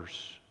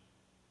martyrs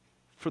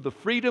for the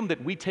freedom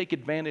that we take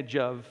advantage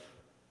of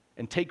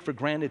and take for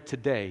granted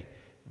today.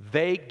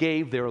 They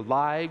gave their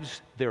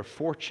lives, their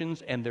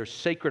fortunes, and their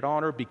sacred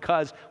honor,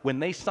 because when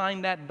they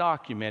signed that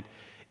document,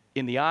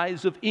 in the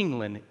eyes of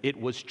England, it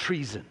was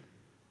treason.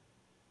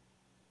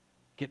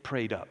 Get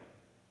prayed up,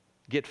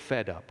 get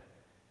fed up,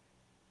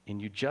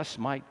 and you just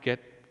might get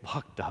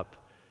locked up.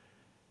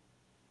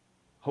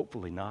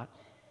 Hopefully not.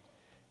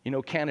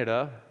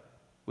 Canada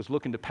was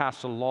looking to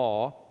pass a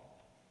law,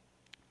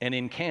 and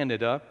in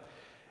Canada,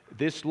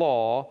 this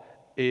law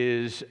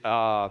is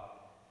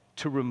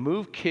to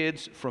remove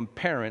kids from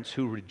parents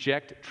who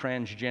reject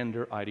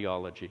transgender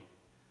ideology.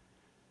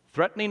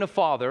 Threatening a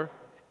father,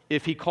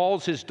 if he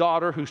calls his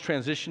daughter who's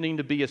transitioning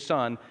to be a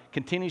son,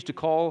 continues to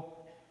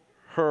call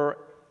her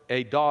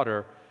a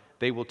daughter,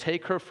 they will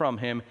take her from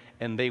him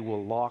and they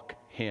will lock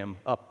him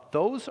up.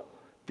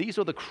 These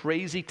are the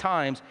crazy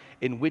times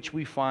in which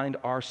we find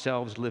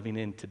ourselves living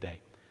in today.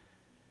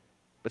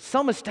 But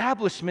some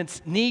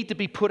establishments need to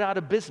be put out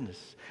of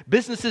business.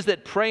 Businesses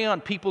that prey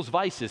on people's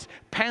vices,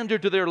 pander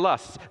to their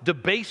lusts,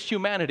 debase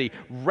humanity,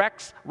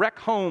 wreck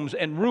homes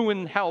and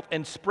ruin health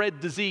and spread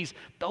disease.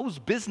 Those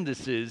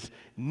businesses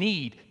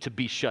need to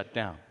be shut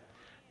down.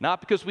 Not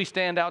because we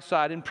stand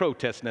outside and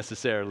protest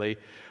necessarily,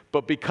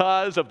 but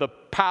because of the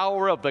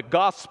power of the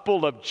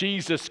gospel of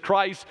Jesus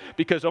Christ,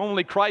 because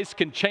only Christ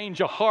can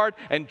change a heart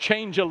and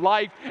change a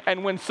life.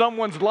 And when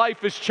someone's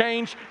life is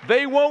changed,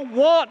 they won't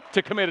want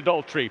to commit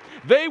adultery.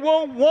 They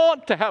won't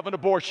want to have an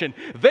abortion.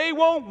 They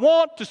won't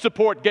want to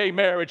support gay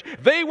marriage.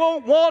 They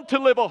won't want to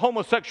live a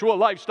homosexual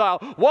lifestyle.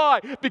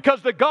 Why?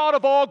 Because the God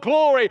of all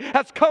glory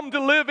has come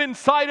to live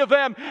inside of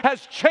them,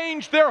 has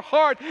changed their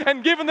heart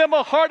and given them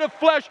a heart of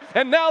flesh.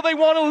 And now they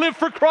want to live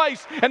for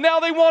Christ. And now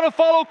they want to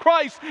follow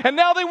Christ. And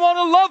now they want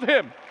to love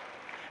Him.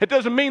 It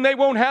doesn't mean they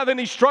won't have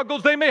any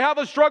struggles. They may have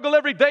a struggle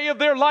every day of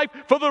their life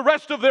for the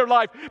rest of their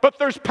life. But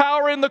there's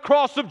power in the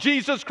cross of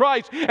Jesus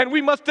Christ. And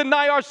we must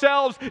deny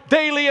ourselves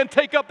daily and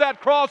take up that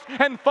cross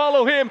and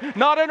follow Him.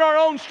 Not in our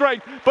own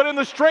strength, but in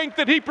the strength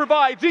that He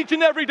provides each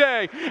and every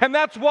day. And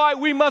that's why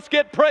we must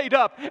get prayed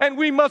up and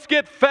we must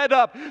get fed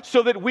up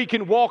so that we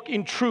can walk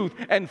in truth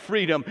and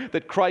freedom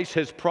that Christ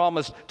has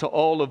promised to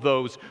all of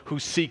those who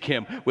seek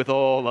Him with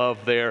all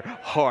of their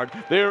heart.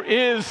 There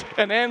is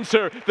an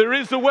answer. There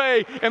is a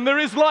way, and there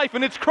is life,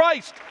 and it's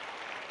Christ.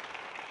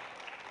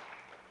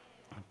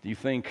 Do you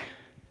think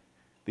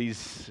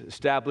these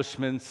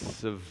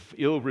establishments of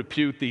ill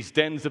repute, these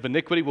dens of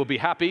iniquity, will be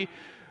happy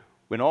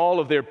when all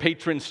of their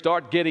patrons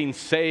start getting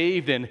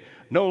saved and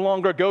no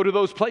longer go to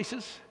those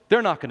places?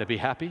 They're not going to be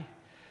happy.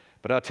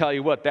 But I'll tell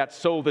you what, that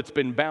soul that's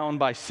been bound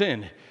by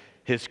sin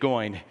is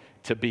going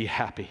to be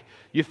happy.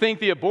 You think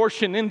the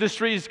abortion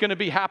industry is going to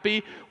be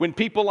happy when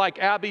people like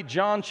Abby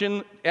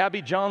Johnson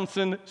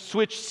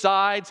switch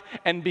sides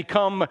and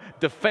become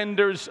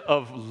defenders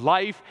of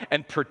life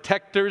and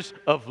protectors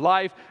of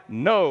life?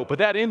 No, but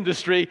that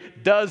industry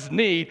does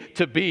need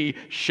to be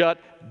shut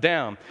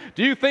down.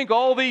 Do you think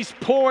all these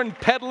porn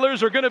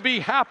peddlers are going to be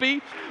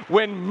happy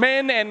when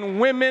men and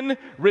women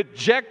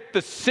reject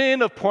the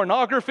sin of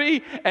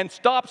pornography and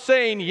stop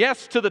saying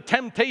yes to the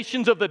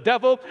temptations of the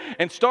devil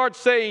and start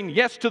saying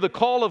yes to the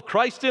call of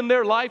Christ in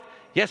their life?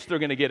 Yes, they're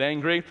going to get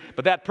angry,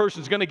 but that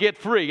person's going to get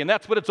free, and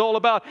that's what it's all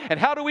about. And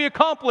how do we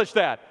accomplish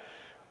that?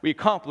 We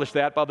accomplish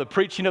that by the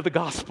preaching of the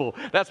gospel.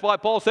 That's why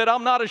Paul said,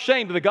 I'm not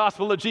ashamed of the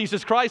gospel of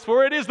Jesus Christ,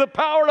 for it is the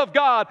power of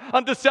God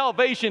unto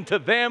salvation to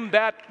them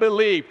that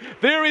believe.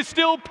 There is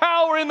still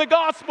power in the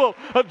gospel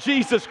of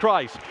Jesus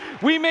Christ.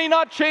 We may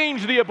not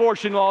change the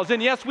abortion laws,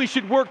 and yes, we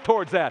should work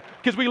towards that,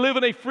 because we live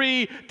in a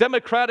free,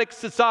 democratic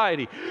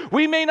society.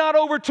 We may not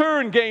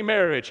overturn gay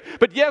marriage,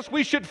 but yes,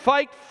 we should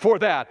fight for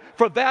that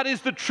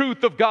is the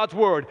truth of God's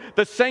word,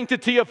 the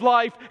sanctity of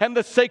life and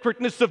the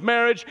sacredness of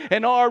marriage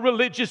and our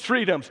religious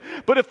freedoms.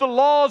 But if the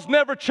laws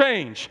never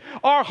change,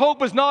 our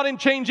hope is not in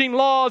changing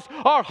laws.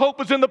 Our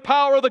hope is in the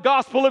power of the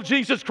gospel of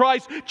Jesus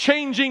Christ,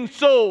 changing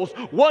souls,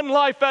 one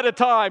life at a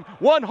time,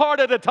 one heart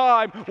at a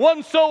time,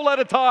 one soul at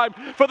a time.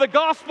 For the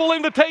gospel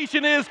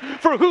invitation is,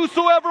 for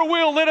whosoever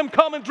will, let him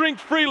come and drink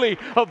freely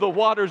of the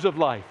waters of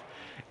life.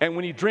 And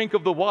when you drink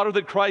of the water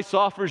that Christ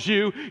offers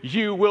you,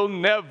 you will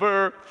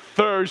never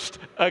thirst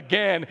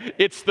again.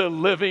 It's the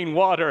living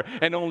water,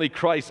 and only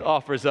Christ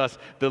offers us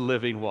the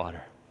living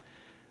water.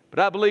 But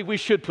I believe we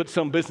should put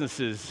some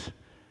businesses,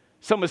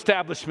 some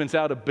establishments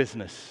out of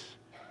business.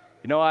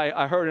 You know,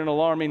 I heard an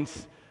alarming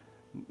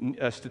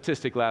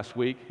statistic last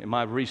week in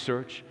my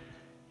research.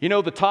 You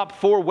know the top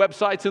 4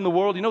 websites in the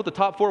world? You know what the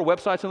top 4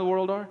 websites in the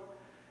world are?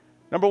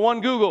 Number 1,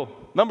 Google.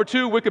 Number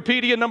 2,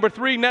 Wikipedia. Number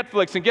 3,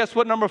 Netflix. And guess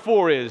what number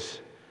 4 is?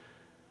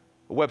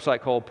 A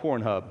website called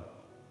Pornhub.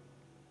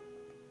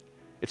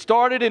 It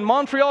started in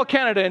Montreal,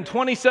 Canada in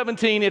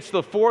 2017. It's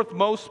the 4th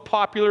most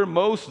popular,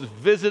 most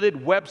visited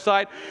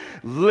website.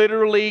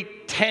 Literally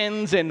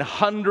tens and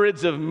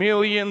hundreds of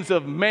millions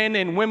of men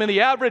and women.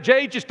 The average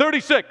age is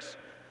 36.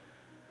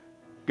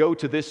 Go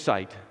to this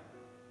site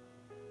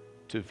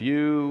to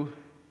view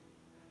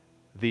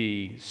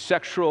the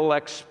sexual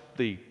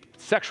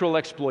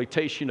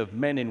exploitation of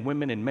men and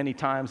women, and many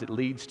times it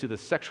leads to the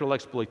sexual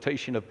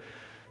exploitation of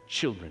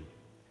children.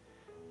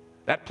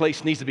 That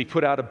place needs to be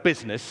put out of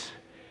business.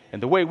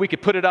 And the way we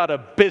could put it out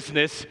of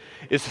business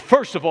is,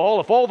 first of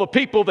all, if all the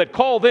people that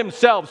call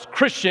themselves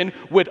Christian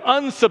would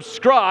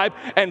unsubscribe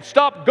and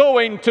stop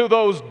going to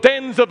those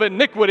dens of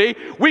iniquity,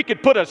 we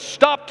could put a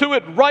stop to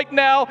it right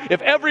now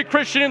if every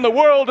Christian in the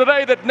world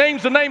today that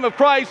names the name of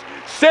Christ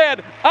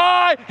said,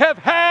 I have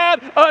had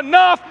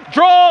enough,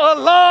 draw a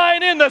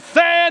line in the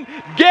sand,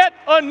 get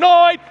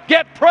annoyed,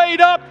 get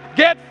prayed up,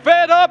 get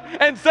fed up,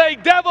 and say,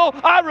 devil,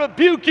 I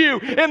rebuke you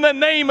in the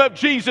name of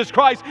Jesus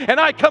Christ, and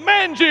I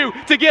command you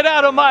to get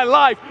out of my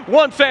life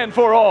once and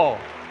for all.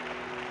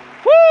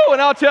 Woo!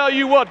 And I'll tell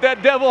you what,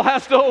 that devil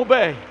has to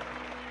obey.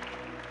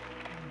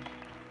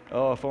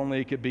 Oh, if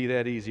only it could be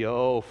that easy.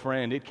 Oh,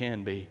 friend, it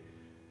can be.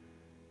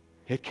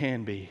 It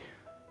can be.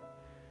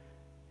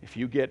 If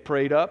you get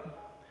prayed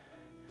up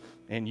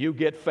and you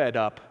get fed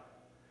up,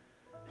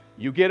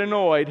 you get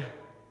annoyed,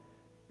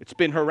 it's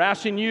been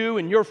harassing you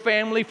and your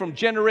family from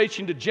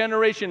generation to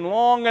generation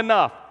long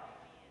enough,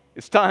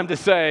 it's time to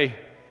say,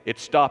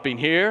 it's stopping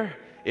here,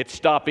 it's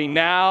stopping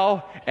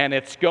now, and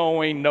it's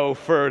going no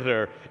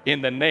further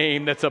in the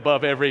name that's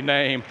above every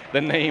name,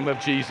 the name of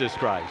Jesus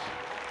Christ.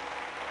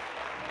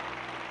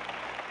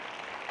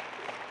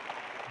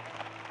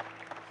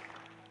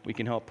 We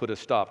can help put a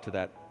stop to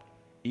that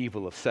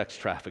evil of sex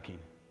trafficking.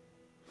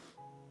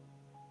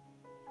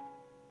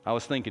 I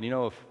was thinking,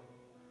 if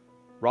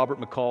Robert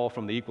McCall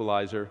from The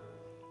Equalizer,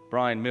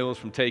 Brian Mills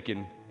from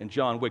Taken, and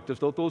John Wick,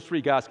 those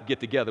three guys could get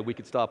together, we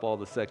could stop all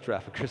the sex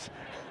traffickers.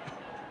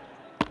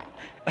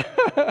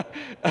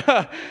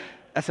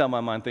 That's how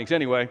my mind thinks.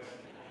 Anyway,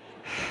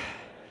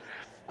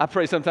 I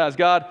pray sometimes,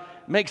 God,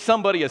 make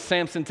somebody a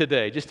Samson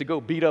today just to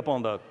go beat up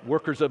on the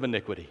workers of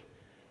iniquity.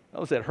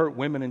 Those that hurt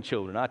women and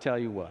children. I tell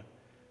you what.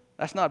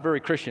 That's not very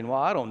Christian. Well,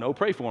 I don't know.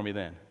 Pray for me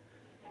then.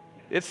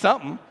 It's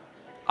something.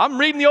 I'm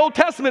reading the Old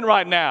Testament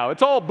right now.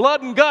 It's all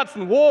blood and guts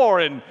and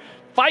war and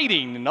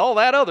fighting and all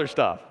that other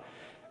stuff.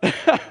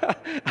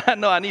 I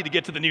know I need to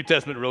get to the New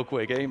Testament real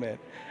quick. Amen.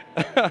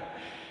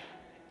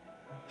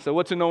 So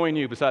what's annoying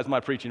you besides my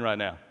preaching right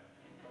now?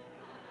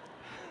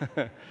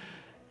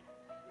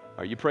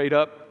 Are you prayed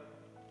up?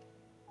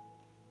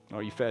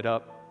 Are you fed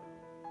up?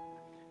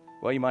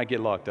 Well, you might get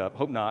locked up.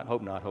 Hope not,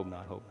 hope not, hope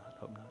not, hope not,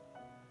 hope not.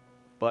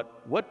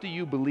 But what do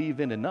you believe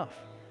in enough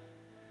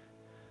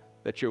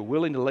that you're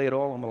willing to lay it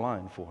all on the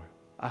line for?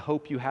 I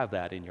hope you have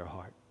that in your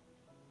heart.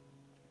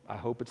 I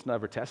hope it's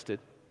never tested,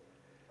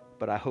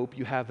 but I hope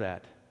you have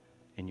that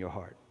in your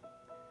heart.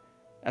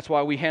 That's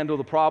why we handle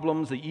the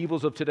problems, the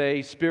evils of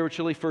today,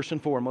 spiritually first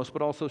and foremost,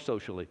 but also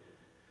socially.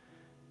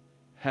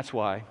 That's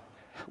why,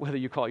 whether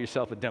you call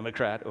yourself a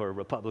Democrat or a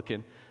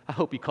Republican, I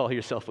hope you call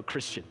yourself a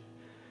Christian.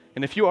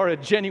 And if you are a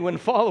genuine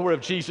follower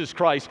of Jesus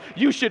Christ,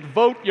 you should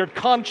vote your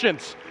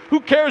conscience. Who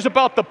cares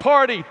about the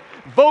party?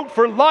 Vote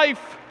for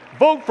life.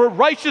 Vote for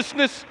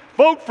righteousness.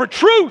 Vote for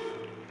truth.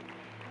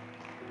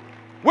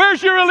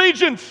 Where's your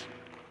allegiance?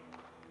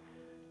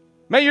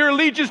 May your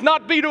allegiance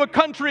not be to a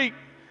country.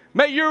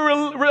 May your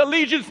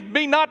allegiance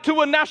be not to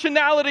a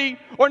nationality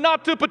or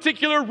not to a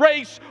particular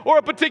race or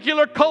a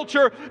particular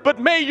culture, but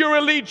may your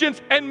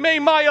allegiance and may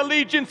my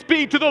allegiance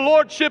be to the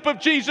Lordship of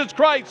Jesus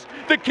Christ,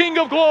 the King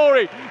of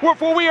glory,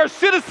 wherefore we are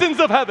citizens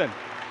of heaven.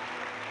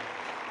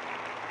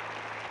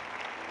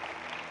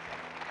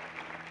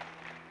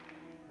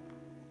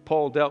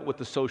 Paul dealt with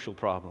the social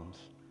problems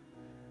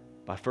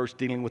by first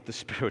dealing with the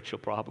spiritual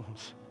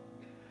problems,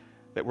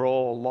 that we're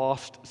all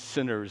lost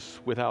sinners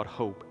without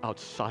hope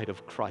outside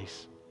of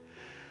Christ.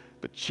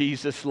 But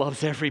Jesus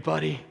loves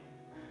everybody,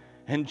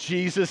 and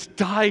Jesus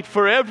died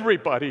for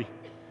everybody,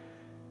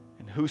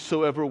 and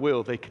whosoever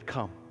will, they could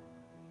come.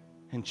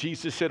 And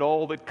Jesus said,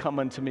 all that come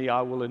unto me,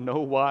 I will in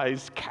no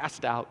wise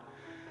cast out.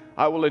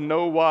 I will in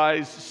no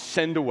wise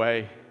send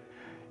away.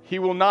 He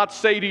will not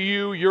say to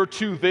you, you're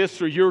too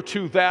this, or you're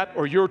too that,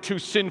 or you're too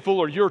sinful,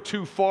 or you're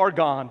too far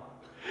gone.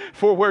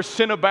 For where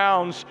sin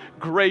abounds,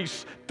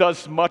 grace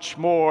does much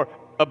more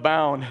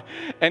abound.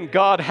 And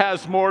God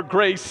has more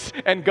grace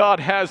and God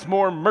has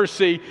more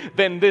mercy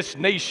than this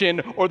nation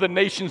or the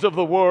nations of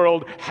the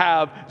world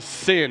have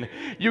sin.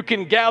 You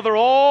can gather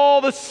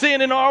all the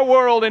sin in our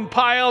world and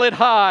pile it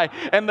high,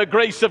 and the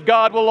grace of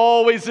God will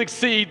always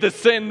exceed the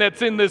sin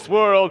that's in this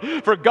world.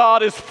 For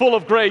God is full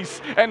of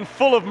grace and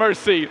full of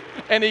mercy,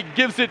 and He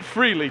gives it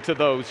freely to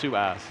those who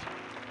ask.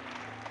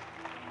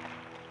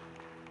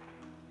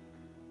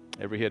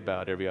 Every head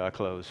bowed, every eye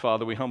closed.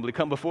 Father, we humbly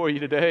come before you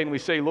today and we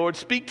say, Lord,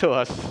 speak to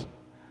us.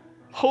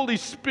 Holy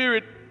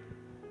Spirit,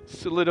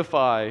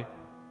 solidify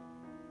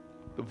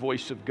the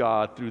voice of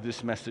God through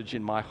this message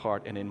in my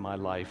heart and in my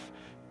life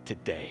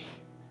today.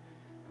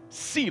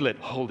 Seal it,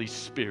 Holy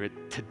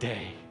Spirit,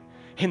 today,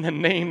 in the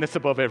name that's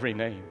above every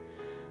name.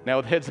 Now,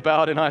 with heads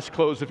bowed and eyes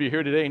closed, if you're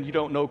here today and you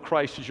don't know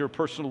Christ as your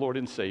personal Lord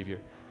and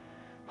Savior,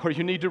 or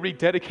you need to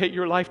rededicate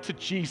your life to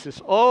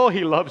Jesus, oh,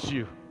 He loves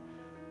you.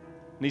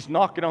 And He's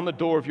knocking on the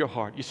door of your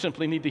heart. You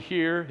simply need to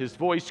hear His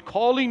voice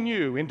calling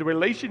you into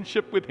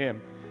relationship with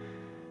Him.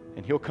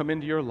 And He'll come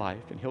into your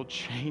life and He'll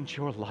change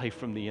your life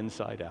from the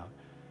inside out.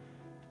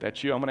 If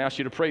that's you, I'm going to ask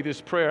you to pray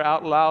this prayer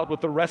out loud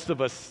with the rest of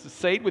us.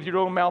 Say it with your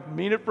own mouth.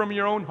 Mean it from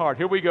your own heart.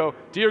 Here we go.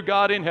 Dear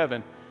God in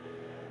heaven,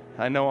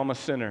 I know I'm a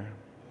sinner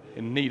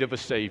in need of a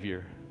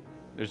Savior.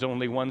 There's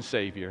only one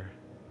Savior.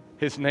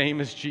 His name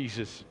is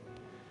Jesus.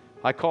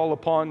 I call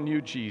upon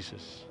you,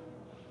 Jesus.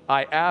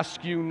 I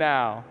ask you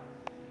now,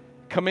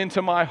 come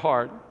into my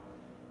heart,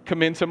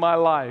 come into my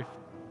life,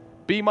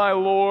 be my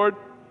Lord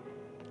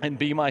and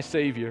be my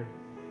Savior.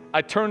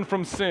 I turn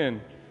from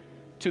sin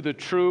to the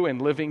true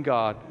and living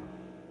God.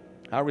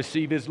 I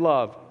receive His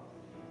love,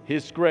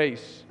 His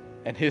grace,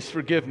 and His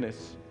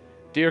forgiveness.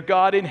 Dear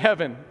God in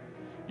heaven,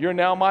 You're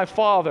now my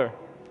Father,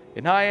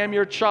 and I am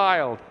Your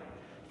child.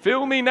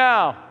 Fill me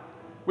now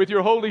with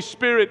Your Holy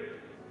Spirit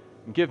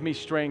and give me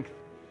strength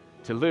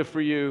to live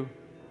for You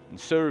and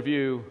serve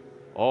You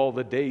all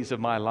the days of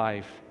my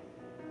life,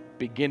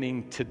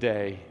 beginning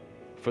today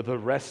for the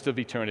rest of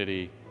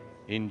eternity.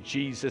 In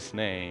Jesus'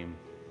 name,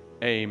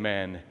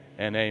 amen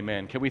and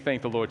amen. Can we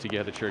thank the Lord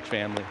together, church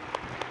family?